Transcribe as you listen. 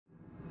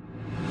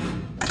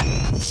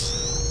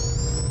microbus.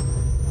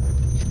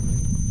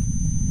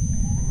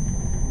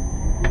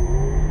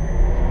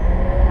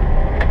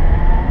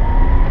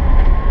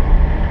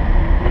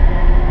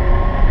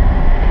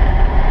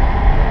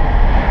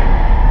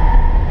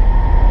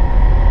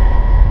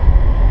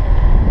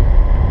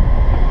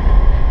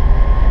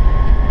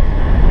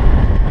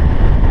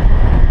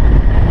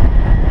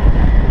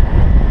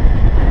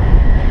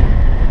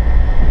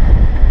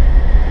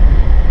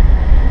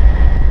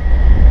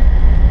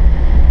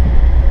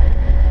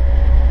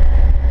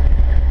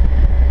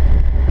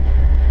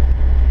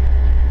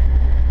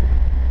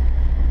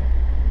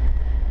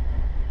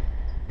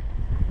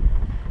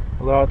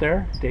 Hello out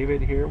there,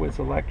 David here with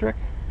Electric.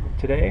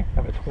 Today I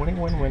have a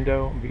 21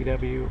 window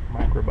VW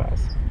microbus.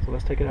 So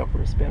let's take it out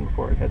for a spin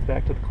before it heads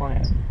back to the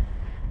client.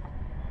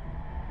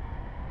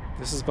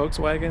 This is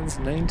Volkswagen's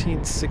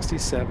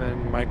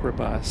 1967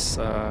 microbus.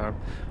 I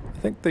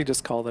think they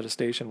just called it a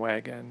station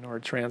wagon or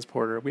a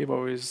transporter. We've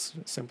always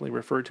simply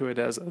referred to it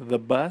as the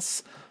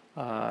bus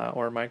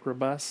or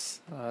microbus.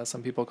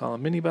 Some people call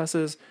them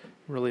minibuses. It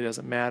really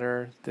doesn't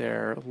matter.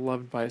 They're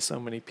loved by so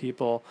many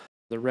people.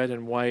 The red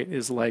and white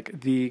is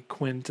like the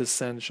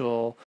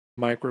quintessential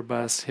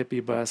microbus,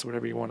 hippie bus,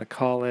 whatever you want to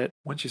call it.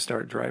 Once you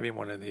start driving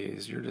one of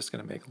these, you're just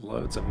going to make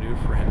loads of new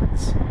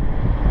friends.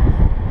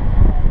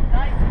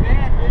 Nice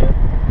van,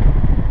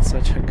 dude.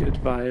 Such a good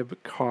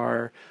vibe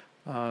car.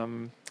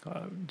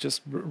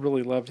 Just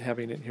really loved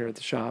having it here at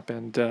the shop.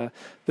 And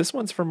this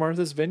one's from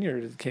Martha's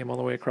Vineyard. It came all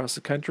the way across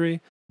the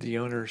country. The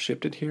owner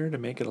shipped it here to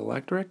make it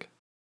electric.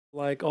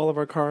 Like all of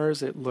our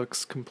cars, it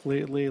looks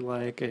completely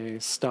like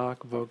a stock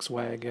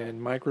Volkswagen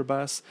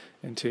microbus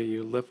until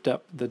you lift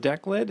up the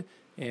deck lid,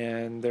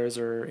 and there's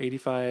our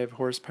 85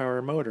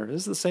 horsepower motor.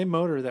 This is the same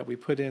motor that we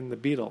put in the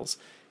Beetles,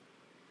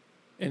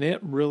 and it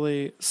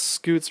really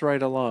scoots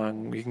right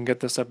along. We can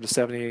get this up to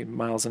 70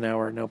 miles an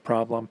hour, no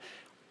problem,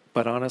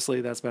 but honestly,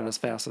 that's about as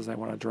fast as I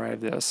want to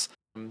drive this.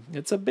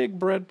 It's a big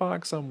bread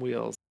box on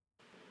wheels.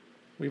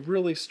 We've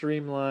really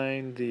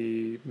streamlined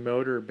the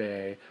motor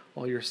bay.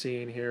 All you're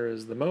seeing here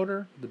is the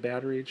motor, the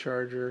battery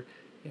charger,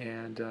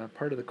 and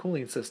part of the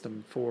cooling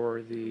system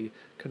for the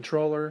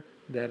controller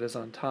that is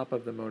on top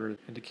of the motor.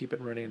 And to keep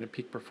it running at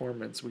peak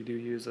performance, we do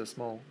use a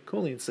small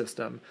cooling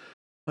system.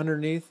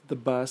 Underneath the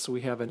bus, we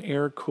have an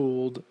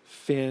air-cooled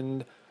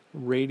finned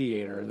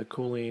radiator. The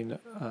coolant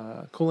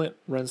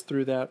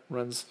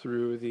runs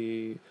through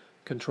the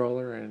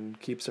controller and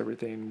keeps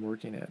everything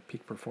working at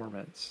peak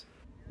performance.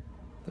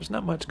 There's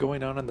not much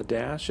going on the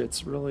dash.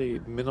 It's really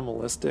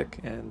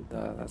minimalistic, and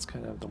that's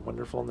kind of the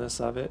wonderfulness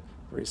of it.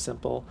 Very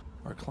simple.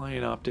 Our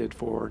client opted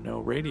for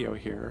no radio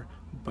here,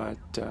 but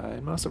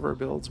in most of our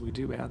builds we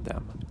do add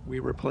them. We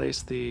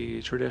replaced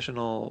the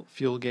traditional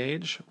fuel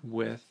gauge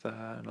with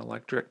an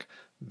electric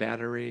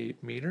battery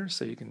meter,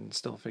 so you can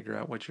still figure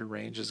out what your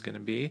range is going to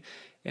be.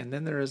 And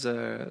then there is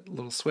a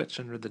little switch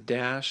under the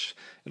dash.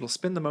 It'll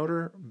spin the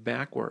motor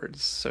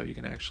backwards, so you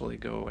can actually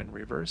go in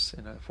reverse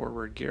in a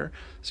forward gear.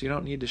 So you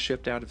don't need to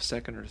shift out of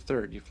second or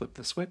third. You flip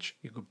the switch,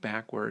 you go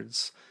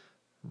backwards.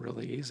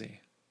 Really easy.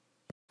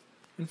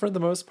 And for the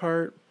most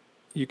part,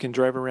 you can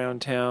drive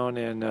around town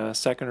in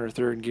second or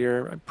third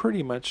gear. I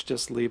pretty much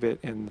just leave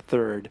it in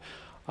third.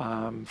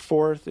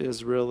 Fourth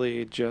is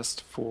really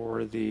just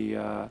for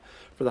the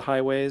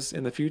highways.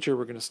 In the future,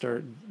 we're going to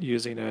start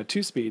using a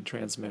 2-speed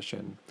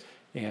transmission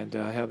and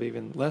have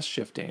even less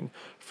shifting.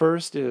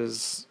 First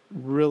is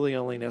really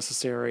only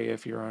necessary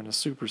if you're on a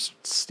super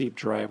steep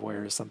driveway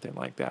or something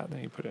like that.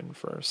 Then you put it in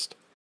first.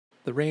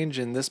 The range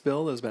in this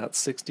build is about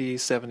 60,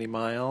 70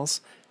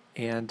 miles.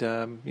 And,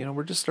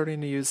 we're just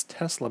starting to use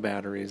Tesla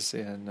batteries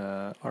in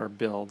our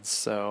builds,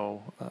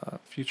 so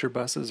future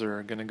buses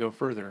are going to go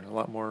further. A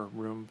lot more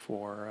room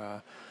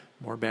for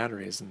more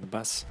batteries in the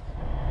bus.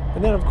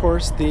 And then, of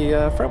course,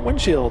 the front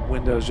windshield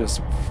windows just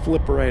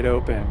flip right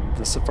open.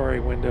 The Safari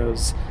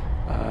windows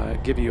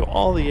give you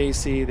all the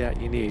AC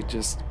that you need.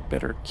 Just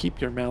better keep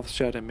your mouth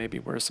shut and maybe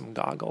wear some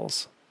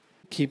goggles.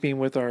 Keeping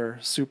with our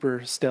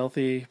super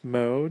stealthy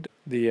mode,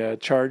 the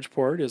charge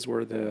port is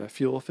where the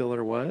fuel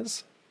filler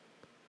was.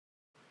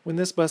 When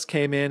this bus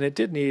came in, it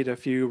did need a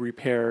few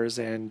repairs,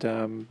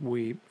 and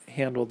we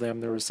handled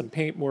them. There was some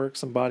paint work,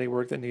 some body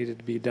work that needed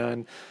to be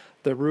done.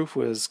 The roof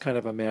was kind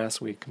of a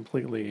mess. We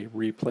completely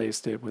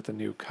replaced it with a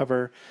new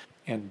cover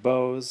and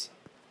bows.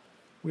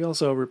 We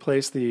also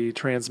replaced the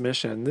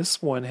transmission. This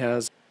one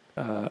has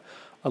a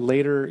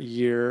later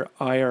year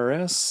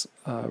IRS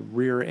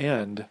rear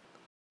end,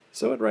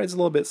 so it rides a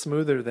little bit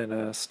smoother than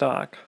a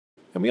stock.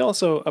 And we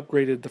also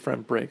upgraded the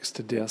front brakes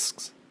to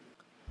discs.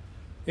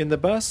 In the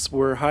bus,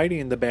 we're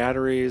hiding the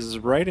batteries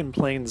right in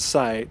plain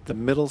sight. The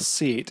middle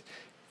seat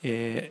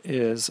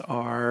is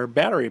our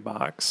battery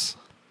box.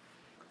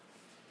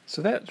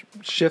 So that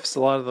shifts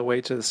a lot of the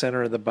weight to the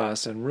center of the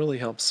bus and really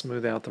helps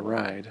smooth out the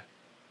ride.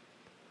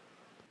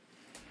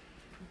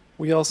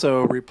 We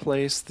also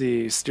replaced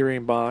the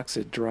steering box.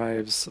 It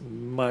drives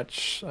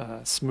much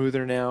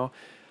smoother now.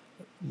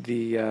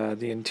 The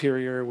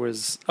interior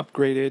was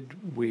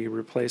upgraded. We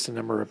replaced a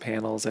number of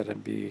panels that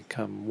had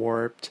become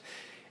warped.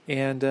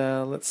 And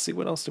let's see,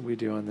 what else did we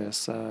do on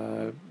this?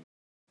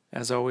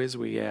 As always,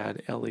 we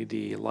add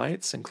LED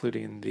lights,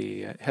 including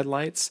the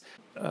headlights,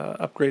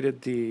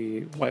 upgraded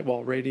the white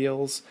wall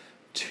radials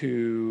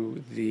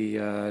to the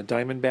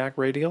Diamondback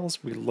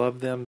radials. We love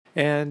them.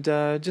 And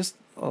just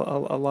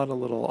a lot of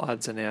little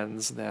odds and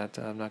ends that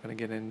I'm not going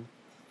to get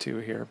into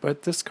here.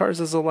 But this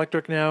car's is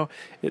electric now.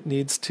 It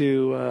needs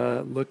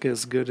to look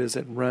as good as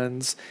it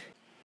runs.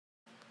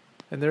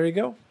 And there you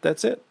go.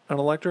 That's it. An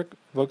electric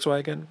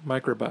Volkswagen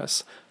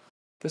microbus.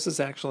 This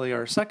is actually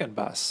our second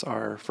bus.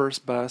 Our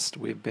first bus,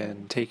 we've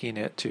been taking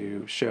it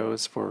to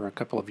shows for a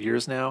couple of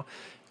years now.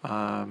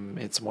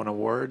 It's won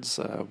awards,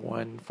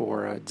 one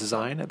for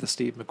design at the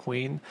Steve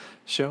McQueen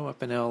show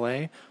up in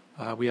LA.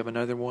 We have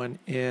another one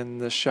in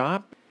the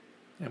shop,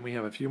 and we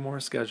have a few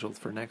more scheduled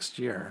for next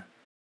year.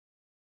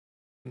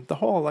 The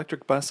whole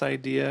electric bus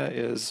idea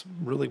is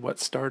really what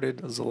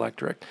started as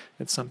electric.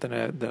 It's something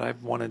that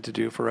I've wanted to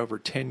do for over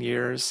 10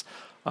 years.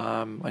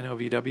 I know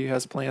VW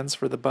has plans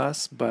for the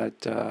bus,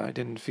 but I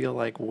didn't feel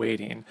like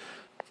waiting.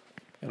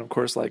 And of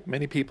course, like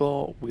many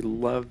people, we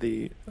love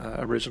the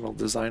original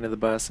design of the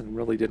bus and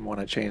really didn't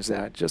want to change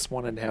that. Just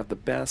wanted to have the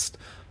best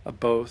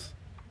of both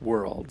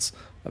worlds.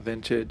 A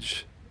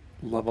vintage,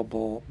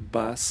 lovable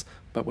bus,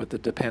 but with the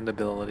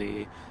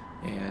dependability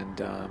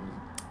and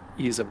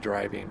ease of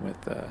driving with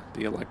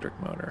the electric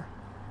motor.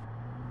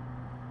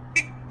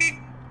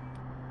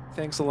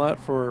 Thanks a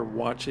lot for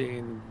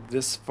watching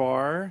this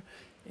far.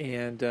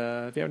 And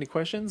if you have any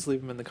questions,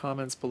 leave them in the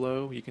comments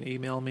below. You can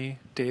email me,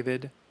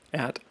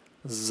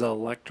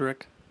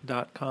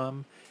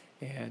 david@zelectric.com,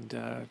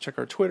 and check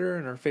our Twitter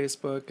and our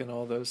Facebook and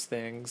all those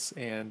things,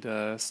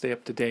 and stay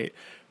up to date.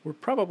 We're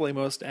probably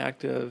most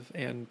active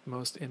and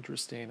most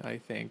interesting, I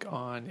think,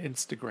 on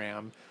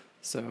Instagram.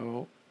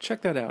 So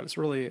check that out. It's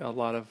really a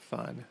lot of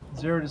fun.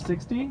 0 to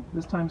 60,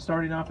 this time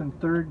starting off in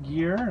third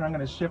gear, and I'm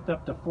going to shift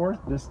up to fourth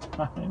this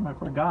time. I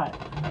forgot.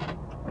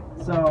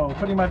 So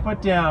putting my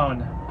foot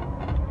down.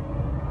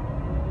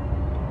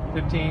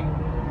 15,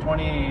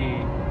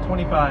 20,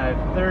 25,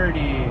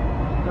 30,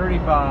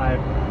 35,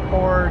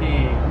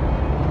 40,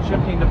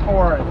 shifting to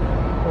fourth,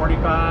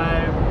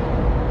 45,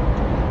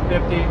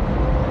 50,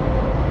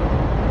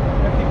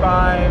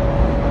 55,